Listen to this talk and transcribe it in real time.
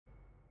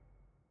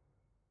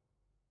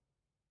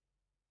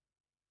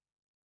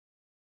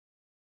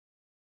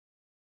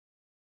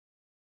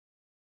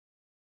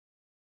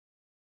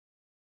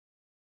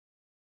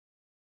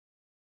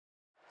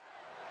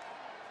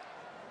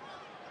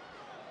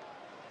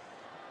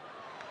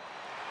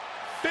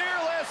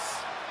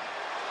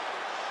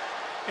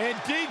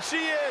Indeed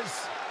she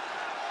is.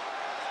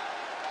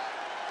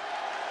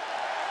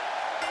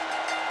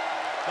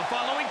 The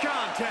following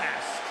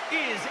contest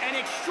is an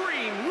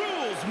Extreme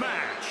Rules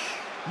match.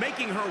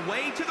 Making her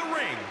way to the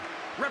ring,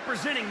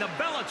 representing the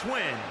Bella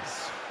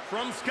twins,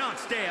 from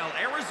Scottsdale,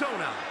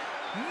 Arizona,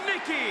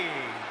 Nikki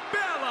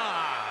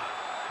Bella.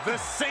 The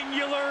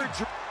singular...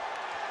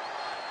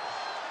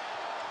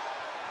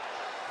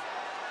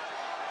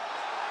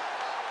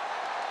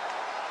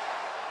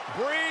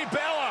 Brie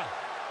Bella.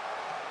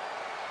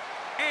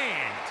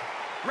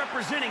 And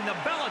representing the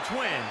Bella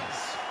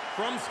twins,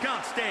 from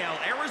Scottsdale,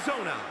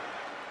 Arizona,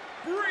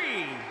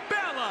 Brie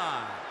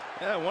Bella.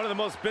 Yeah, one of the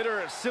most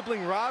bitter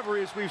sibling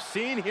rivalries we've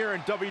seen here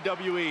in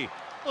WWE.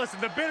 Listen,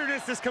 the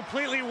bitterness is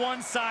completely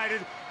one-sided.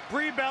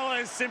 Brie Bella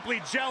is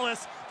simply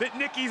jealous that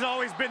Nikki's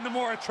always been the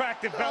more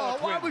attractive Bella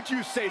twin. Why would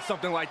you say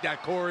something like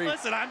that, Corey?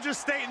 Listen, I'm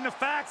just stating the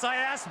facts. I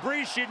asked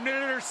Brie, she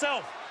admitted it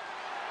herself.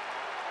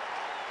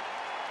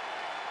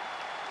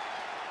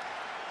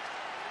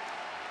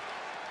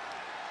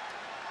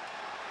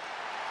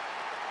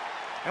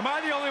 Am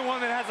I the only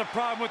one that has a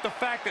problem with the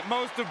fact that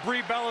most of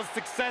Brie Bella's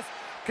success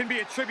can be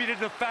attributed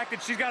to the fact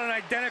that she's got an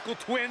identical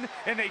twin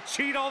and they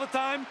cheat all the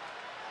time?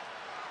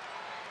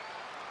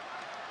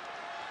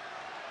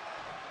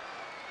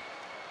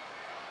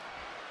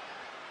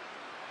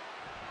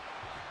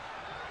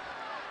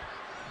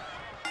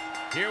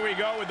 Here we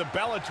go with the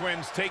Bella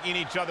twins taking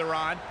each other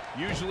on.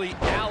 Usually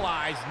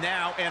allies,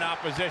 now in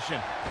opposition.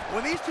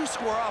 When these two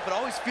square off, it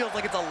always feels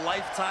like it's a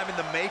lifetime in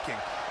the making.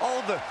 All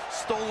of the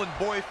stolen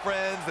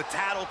boyfriends, the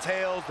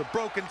tattletales, the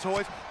broken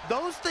toys,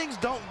 those things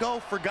don't go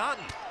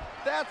forgotten.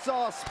 That's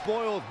all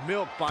spoiled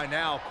milk by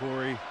now,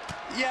 Corey.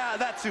 Yeah,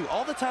 that too.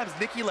 All the times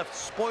Nikki left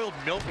spoiled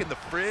milk in the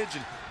fridge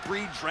and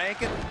Brie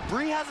drank it,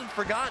 Brie hasn't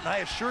forgotten, I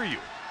assure you.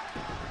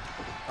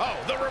 Oh,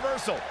 the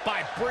reversal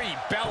by Brie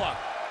Bella.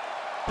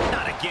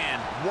 Not again.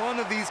 One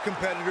of these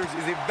competitors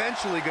is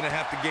eventually going to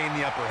have to gain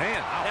the upper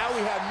hand. Now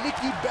we have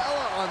Nikki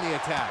Bella on the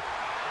attack.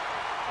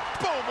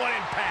 Boom, what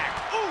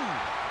impact. Ooh.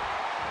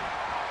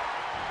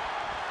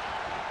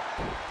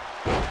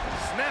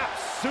 Snap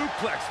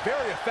suplex,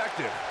 very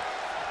effective.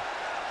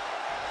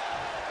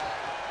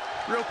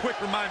 Real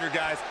quick reminder,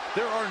 guys,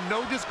 there are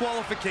no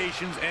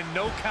disqualifications and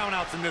no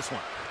countouts in this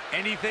one.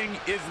 Anything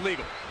is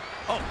legal.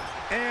 Oh,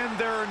 and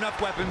there are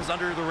enough weapons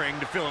under the ring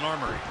to fill an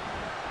armory.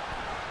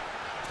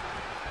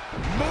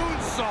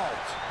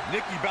 Moonsault.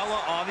 Nikki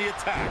Bella on the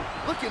attack.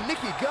 Look at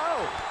Nikki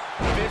go.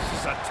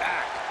 Vicious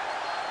attack.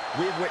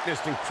 We have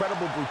witnessed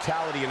incredible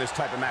brutality in this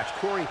type of match.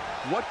 Corey,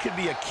 what could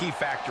be a key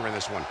factor in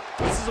this one?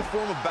 This is a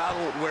form of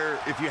battle where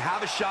if you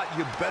have a shot,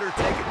 you better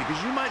take it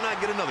because you might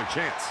not get another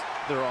chance.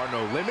 There are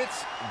no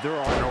limits. There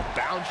are no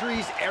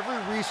boundaries.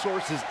 Every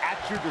resource is at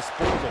your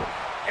disposal.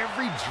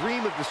 Every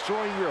dream of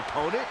destroying your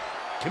opponent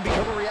can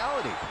become a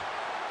reality.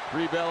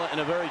 Brie Bella in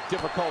a very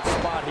difficult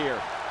spot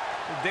here.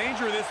 The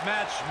danger of this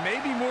match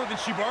may be more than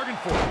she bargained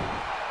for.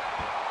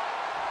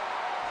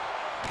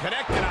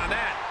 Connected on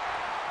that.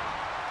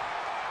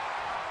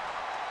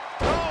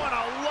 Oh, and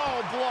a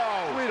low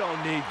blow. We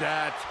don't need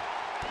that.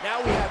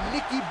 Now we have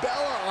Nikki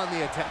Bella on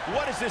the attack.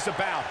 What is this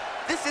about?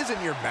 This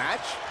isn't your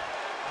match.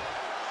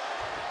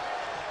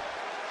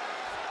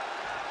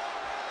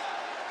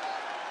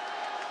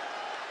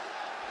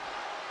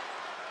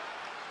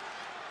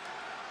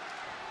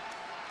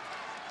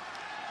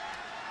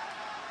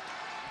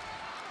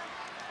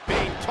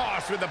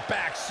 Tossed with a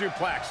back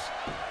suplex.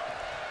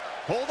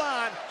 Hold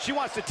on. She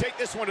wants to take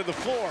this one to the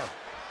floor.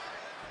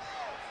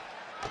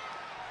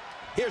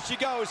 Here she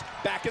goes,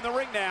 back in the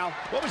ring now.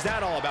 What was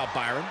that all about,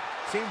 Byron?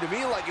 Seemed to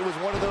me like it was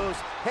one of those,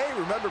 hey,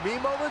 remember me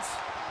moments?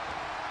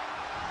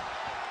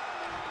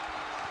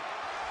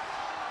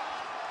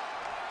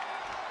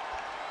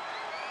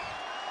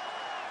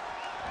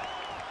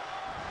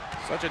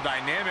 Such a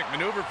dynamic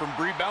maneuver from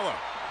Brie Bella.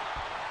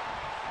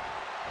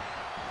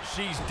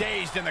 She's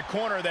dazed in the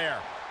corner there.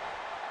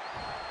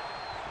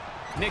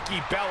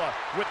 Nikki Bella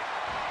with...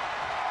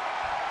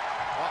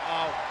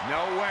 Uh-oh.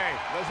 No way.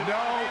 Doesn't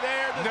want to be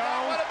there. Does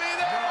not want to be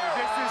there. No,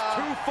 this is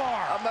too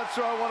far. I'm not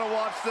sure I want to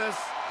watch this.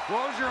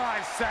 Close your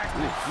eyes, Saxton.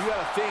 You got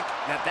to think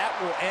that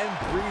will end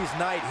Brie's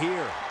night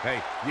here.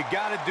 Hey, you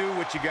got to do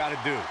what you got to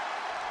do.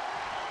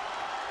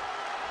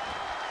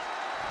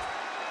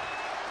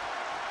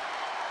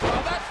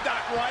 Oh, that's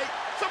not right.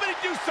 Somebody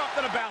do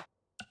something about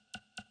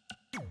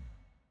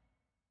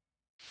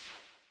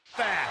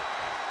that.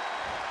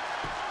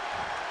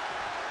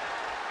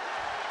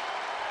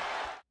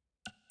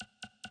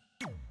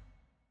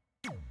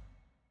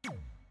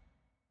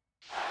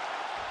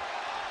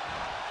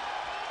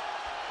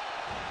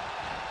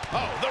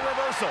 Oh, the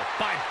reversal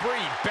by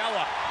Brie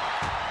Bella.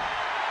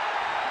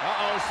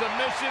 Uh-oh,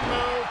 submission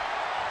move.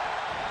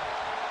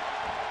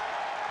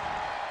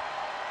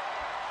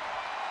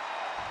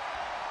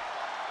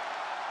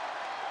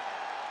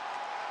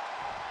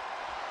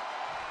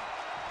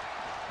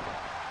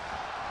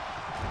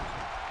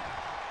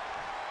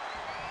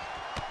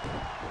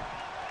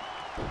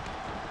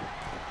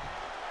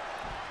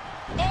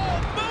 Oh,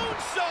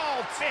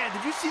 moonsault! Man,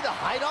 did you see the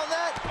height on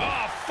that?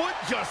 Oh, foot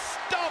just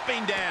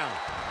stomping down.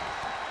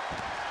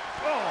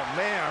 Oh,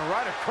 man,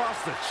 right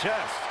across the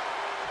chest.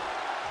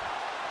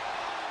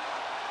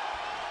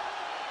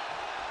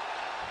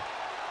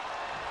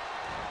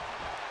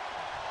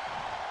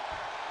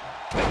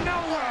 No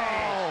way.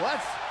 Oh,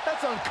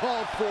 that's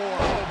uncalled for.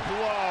 Low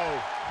blow.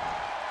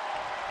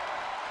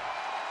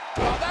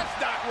 Oh, that's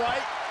not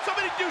right.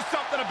 Somebody do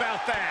something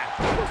about that.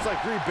 Looks like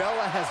Brie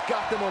Bella has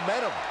got the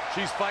momentum.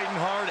 She's fighting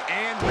hard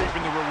and reaping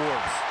the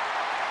rewards.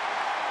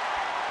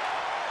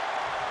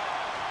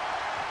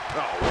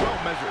 Oh,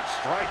 well-measured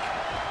strike.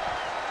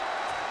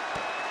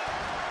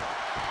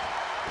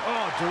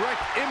 Oh,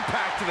 direct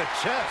impact to the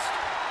chest.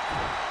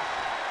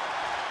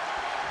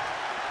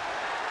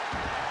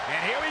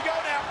 And here we go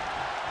now.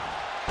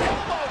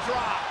 Elbow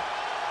drop.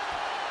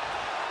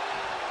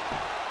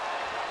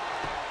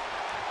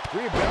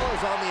 Brie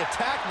Bella's on the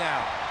attack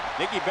now.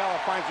 Nikki Bella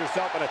finds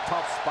herself in a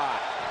tough spot.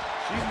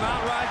 She's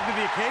not rising to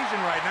the occasion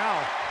right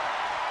now.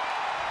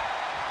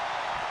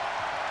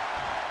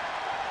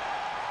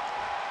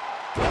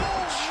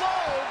 Oh,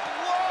 low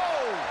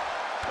blow.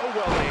 A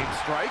well-aimed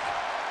strike.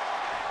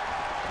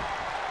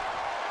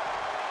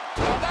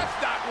 Oh, that's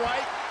not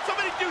right.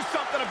 Somebody do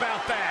something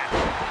about that.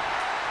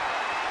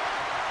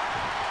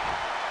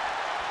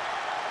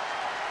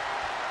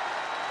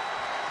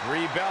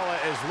 Brie Bella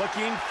is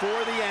looking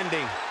for the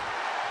ending.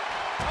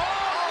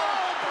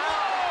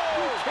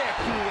 You can't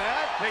do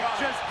that. They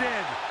just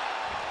did.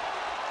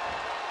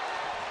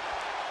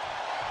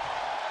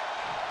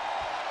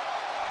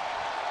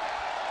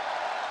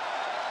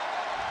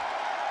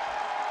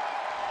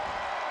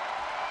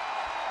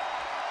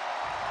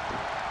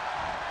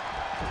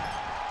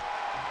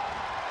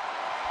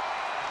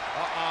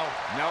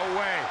 No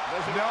way.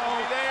 Doesn't want to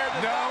be there.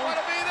 Does not want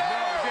to be there.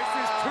 No, this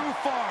is too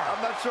far.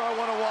 I'm not sure I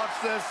want to watch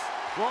this.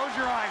 Close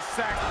your eyes,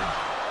 Saxton.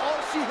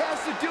 All she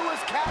has to do is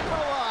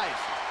capitalize.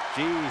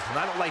 Jeez, and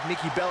I don't like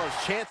Nikki Bella's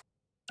chance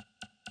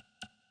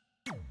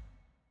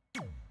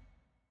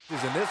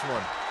in this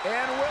one.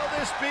 And will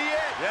this be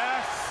it?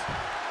 Yes.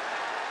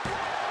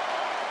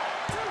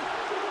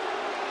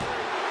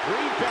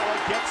 Brie Bella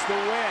gets the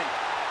win.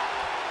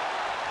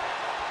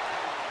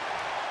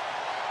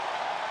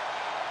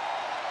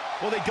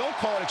 Well, they don't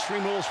call it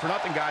Extreme Rules for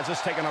nothing, guys.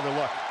 Let's take another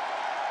look.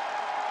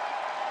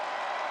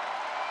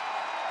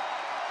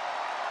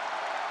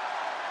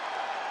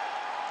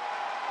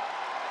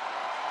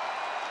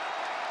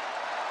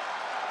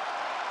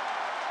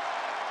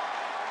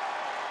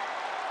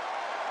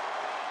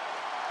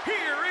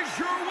 Here is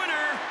your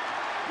winner,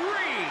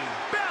 Brie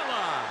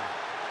Bella.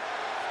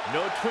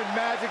 No twin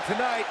magic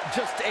tonight,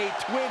 just a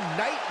twin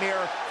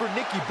nightmare for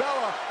Nikki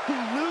Bella, who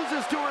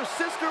loses to her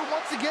sister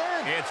once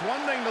again. It's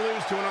one thing to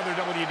lose to another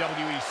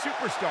WWE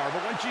superstar,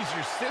 but when she's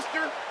your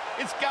sister,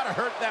 it's got to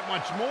hurt that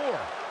much more.